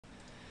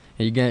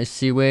Hey, you guys,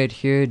 see Wade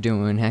here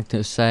doing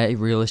HackThisSite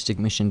Realistic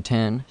Mission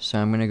 10. So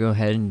I'm going to go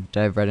ahead and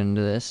dive right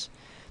into this.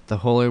 The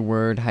Holy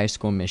Word High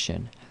School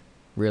Mission,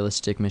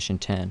 Realistic Mission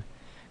 10. I'm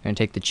going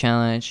to take the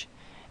challenge,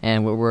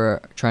 and what we're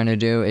trying to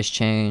do is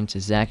change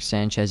Zach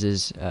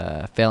Sanchez's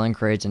failing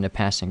grades into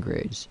passing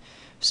grades.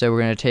 So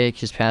we're going to take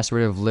his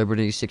password of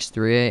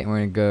Liberty638 and we're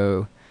going to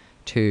go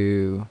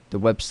to the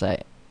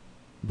website.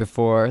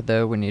 Before,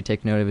 though, we need to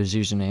take note of his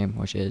username,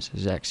 which is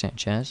Zach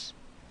Sanchez.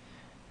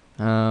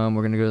 We're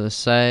going to go to the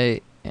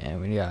site,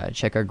 and we gotta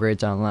check our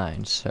grades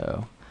online.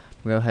 So,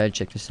 we'll go ahead and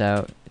check this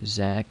out.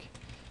 Zach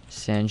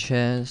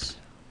Sanchez.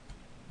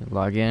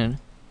 Log in.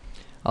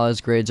 All his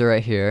grades are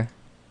right here.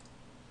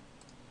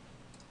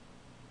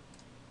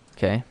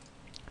 Okay.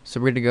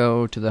 So, we're going to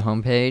go to the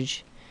home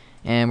page,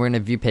 and we're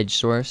going to view page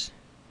source.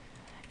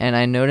 And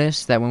I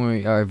noticed that when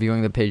we are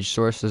viewing the page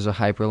source, there's a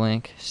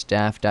hyperlink,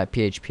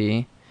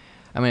 staff.php.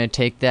 I'm going to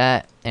take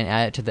that and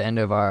add it to the end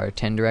of our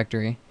 10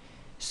 directory.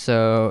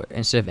 So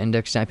instead of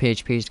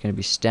index.php, it's going to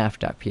be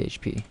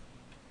staff.php.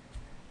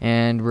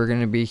 And we're going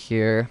to be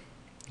here,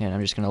 and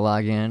I'm just going to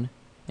log in,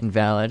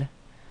 invalid,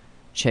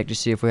 check to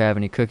see if we have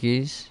any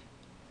cookies.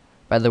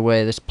 By the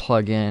way, this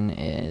plugin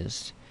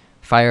is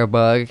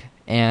Firebug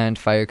and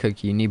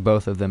FireCookie. You need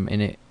both of them in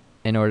it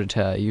in order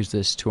to use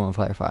this tool in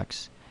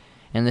Firefox.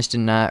 And this did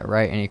not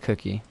write any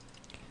cookie.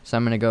 So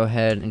I'm going to go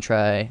ahead and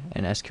try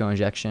an SQL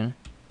injection.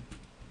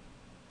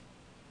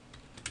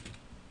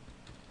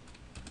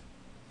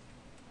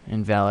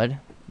 Invalid.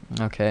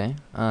 Okay.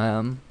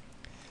 We're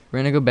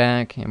gonna go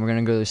back and we're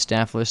gonna go to the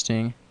staff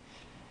listing,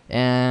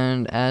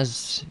 and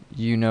as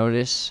you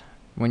notice,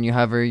 when you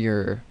hover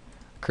your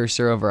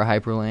cursor over a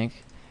hyperlink,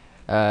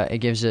 it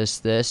gives us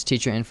this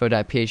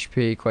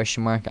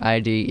teacherinfo.php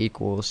 !ID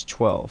equals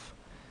 12.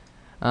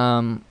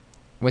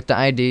 With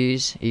the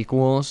IDs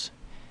equals,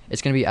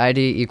 it's gonna be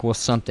ID equals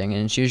something,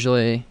 and it's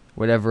usually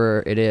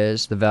whatever it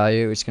is, the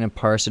value. It's gonna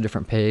parse a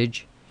different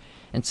page,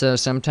 and so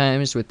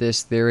sometimes with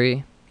this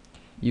theory,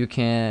 you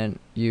can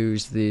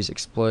use these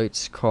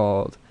exploits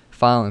called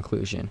file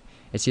inclusion.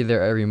 It's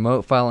either a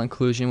remote file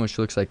inclusion, which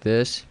looks like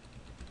this,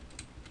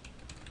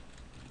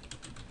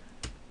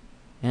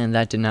 and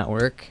that did not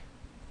work,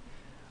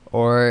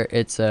 or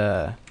it's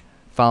a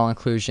file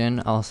inclusion,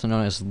 also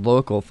known as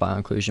local file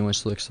inclusion,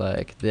 which looks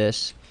like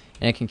this,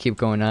 and it can keep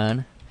going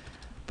on,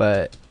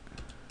 but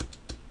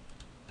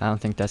I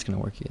don't think that's going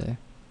to work either.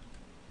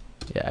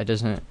 Yeah,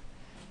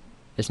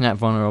 it's not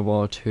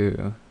vulnerable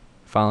to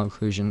file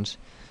inclusions.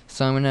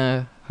 So I'm going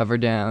to hover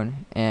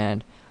down,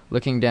 and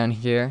looking down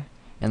here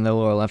in the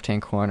lower left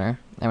hand corner,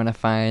 I'm going to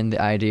find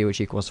the ID which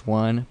equals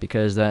 1,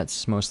 because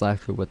that's most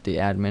likely what the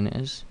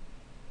admin is.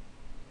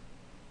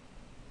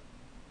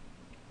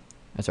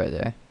 That's right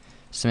there.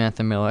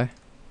 Samantha Miller.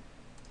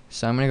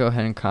 So I'm going to go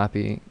ahead and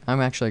copy.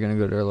 I'm actually going to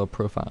go to her little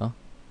profile.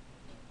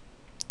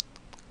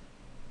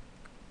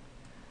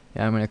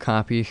 Yeah, I'm going to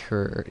copy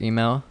her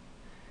email,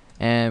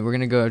 and we're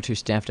going to go to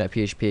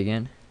staff.php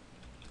again.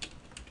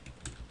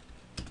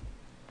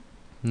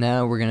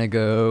 Now we're going to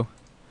go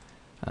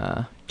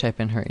type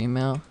in her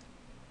email.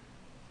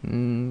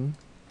 I'm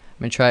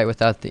going to try it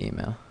without the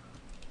email.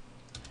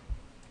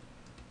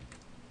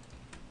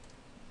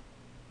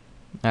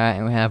 Alright,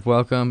 and we have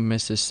welcome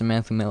Mrs.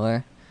 Samantha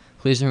Miller.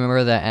 Please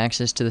remember that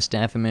access to the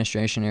staff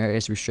administration area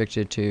is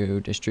restricted to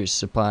district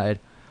supplied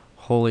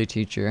Holy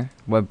Teacher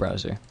web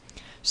browser.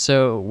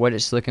 So what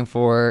it's looking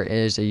for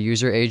is a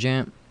user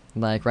agent.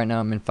 Like right now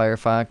I'm in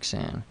Firefox,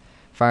 and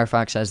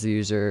Firefox has the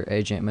user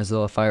agent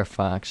Mozilla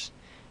Firefox.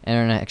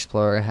 Internet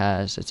Explorer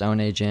has its own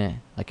agent,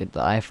 like the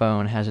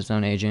iPhone has its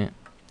own agent.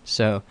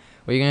 So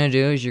what you're going to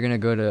do is you're going to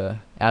go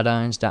to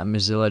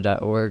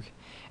addons.mozilla.org,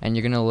 and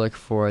you're going to look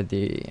for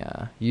the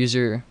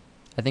user,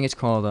 I think it's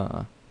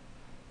called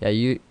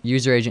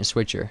user agent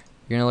switcher.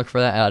 You're going to look for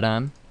that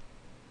add-on.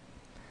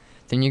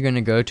 Then you're going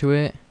to go to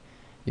it.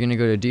 You're going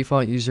to go to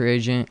default user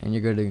agent, and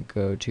you're going to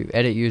go to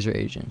edit user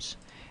agents.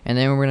 And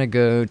then we're going to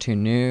go to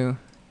new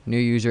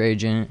user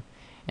agent,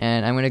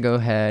 and I'm going to go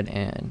ahead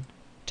and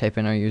type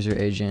in our user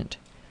agent,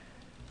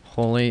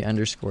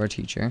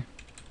 holy_teacher.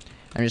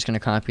 I'm just going to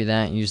copy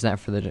that and use that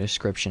for the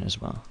description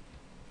as well.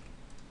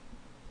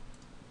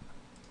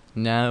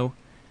 Now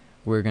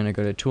we're going to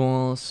go to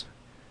tools,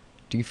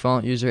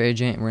 default user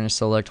agent, and we're going to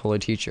select holy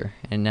teacher,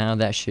 and now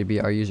that should be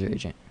our user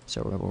agent.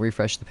 So we'll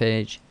refresh the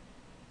page,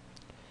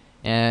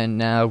 and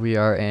now we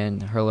are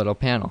in her little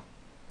panel.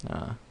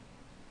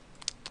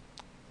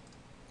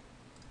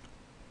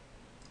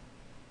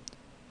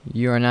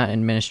 You are not an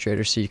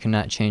administrator, so you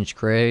cannot change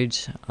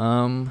grades.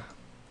 Yeah,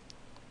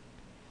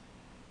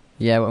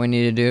 what we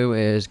need to do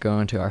is go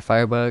into our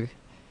Firebug,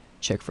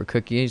 check for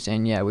cookies,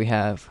 and yeah, we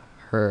have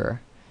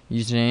her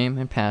username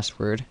and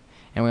password,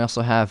 and we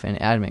also have an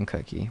admin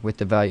cookie with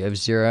the value of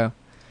 0.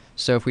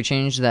 So if we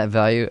change that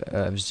value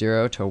of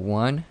 0 to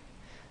 1,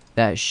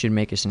 that should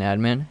make us an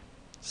admin.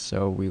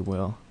 So we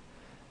will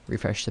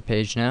refresh the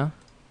page now,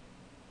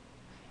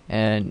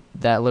 and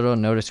that little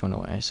notice went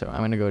away. So I'm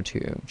going to go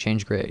to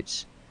change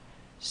grades.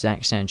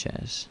 Zach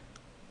Sanchez.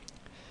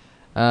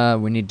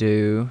 We need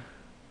to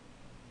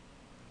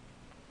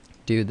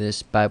do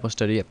this Bible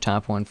study up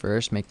top one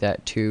first, make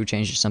that 2,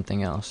 change to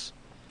something else.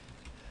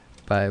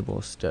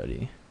 Bible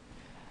study.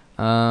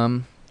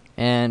 And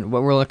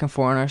what we're looking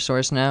for in our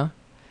source now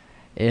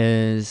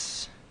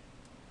is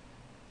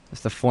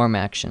the form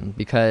action,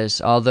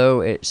 because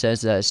although it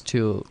says that it's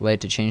too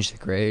late to change the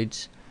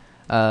grades,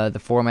 the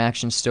form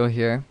action's still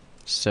here,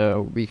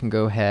 so we can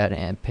go ahead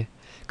and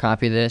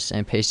copy this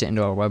and paste it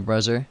into our web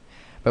browser.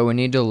 But we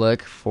need to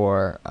look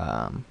for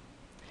an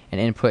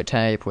input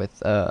type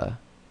with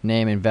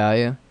name and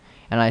value,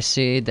 and I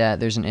see that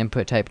there's an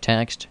input type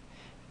text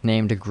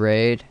named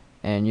grade,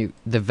 and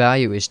the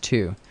value is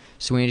 2,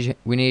 so we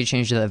need to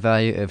change that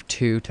value of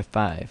 2 to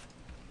 5.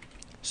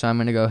 So I'm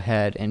going to go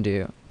ahead and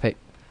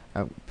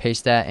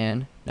paste that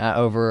in, not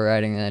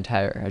overwriting the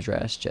entire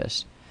address,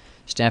 just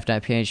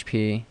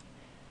staff.php,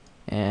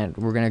 and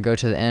we're going to go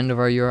to the end of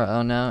our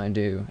URL now and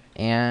do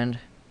and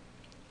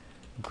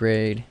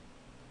grade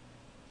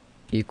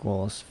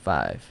equals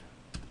 5.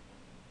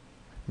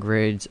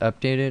 Grades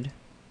updated.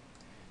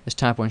 This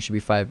top one should be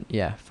 5.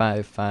 Yeah,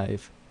 5,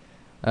 5.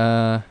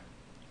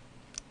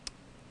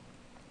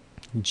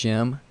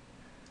 Gym.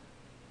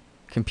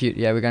 Compute.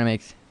 Yeah, we gotta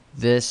make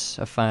this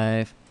a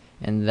 5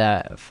 and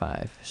that a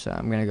 5. So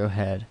I'm gonna go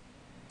ahead.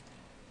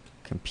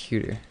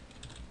 Computer.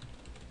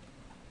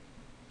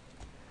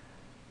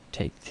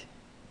 Take.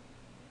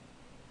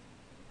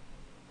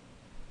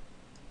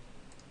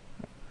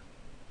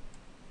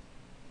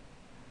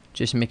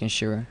 Just making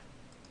sure.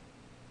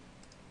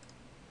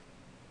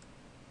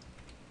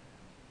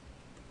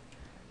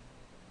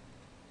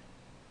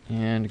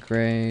 And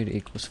grade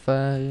equals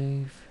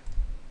 5.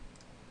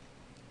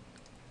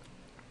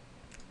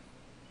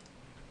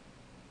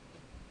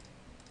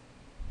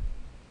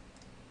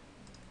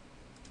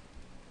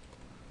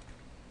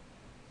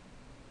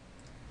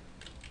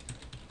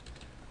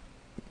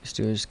 Let's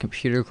do this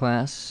computer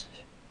class.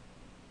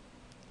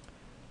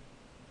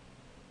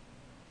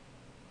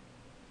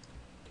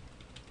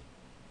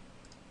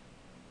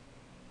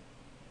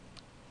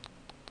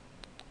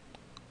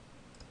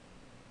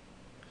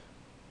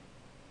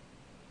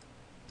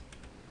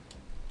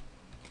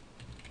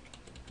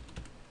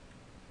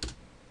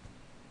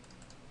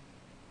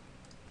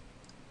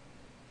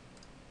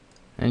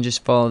 And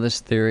just follow this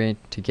theory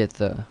to get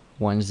the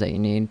ones that you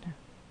need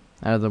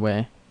out of the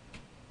way.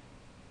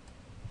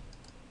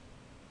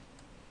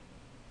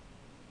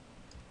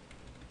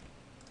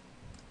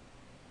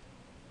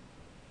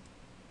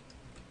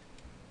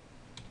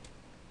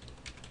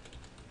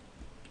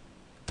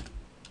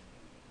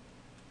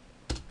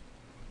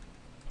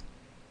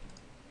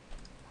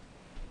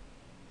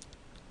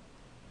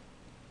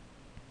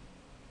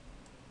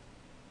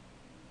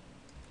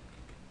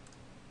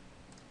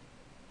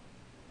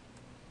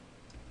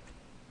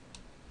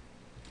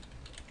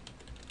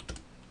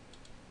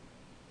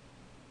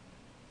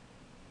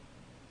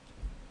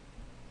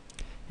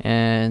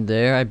 And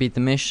there, I beat the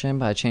mission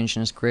by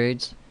changing his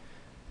grades.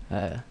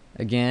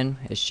 Again,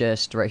 it's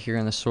just right here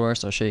in the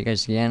source. I'll show you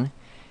guys again.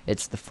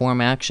 It's the form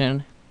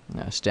action,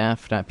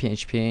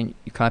 staff.php, and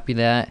you copy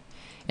that,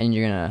 and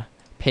you're gonna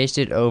paste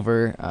it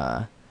over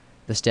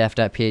the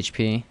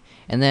staff.php,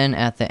 and then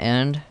at the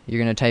end,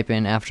 you're gonna type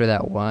in after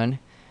that 1,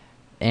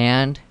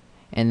 and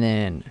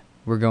then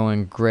we're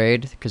going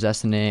grade because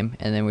that's the name,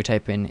 and then we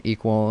type in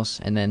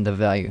equals and then the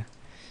value.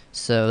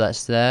 So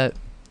that's that.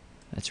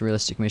 That's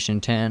Realistic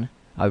Mission 10.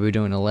 I'll be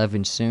doing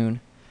 11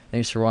 soon.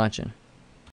 Thanks for watching.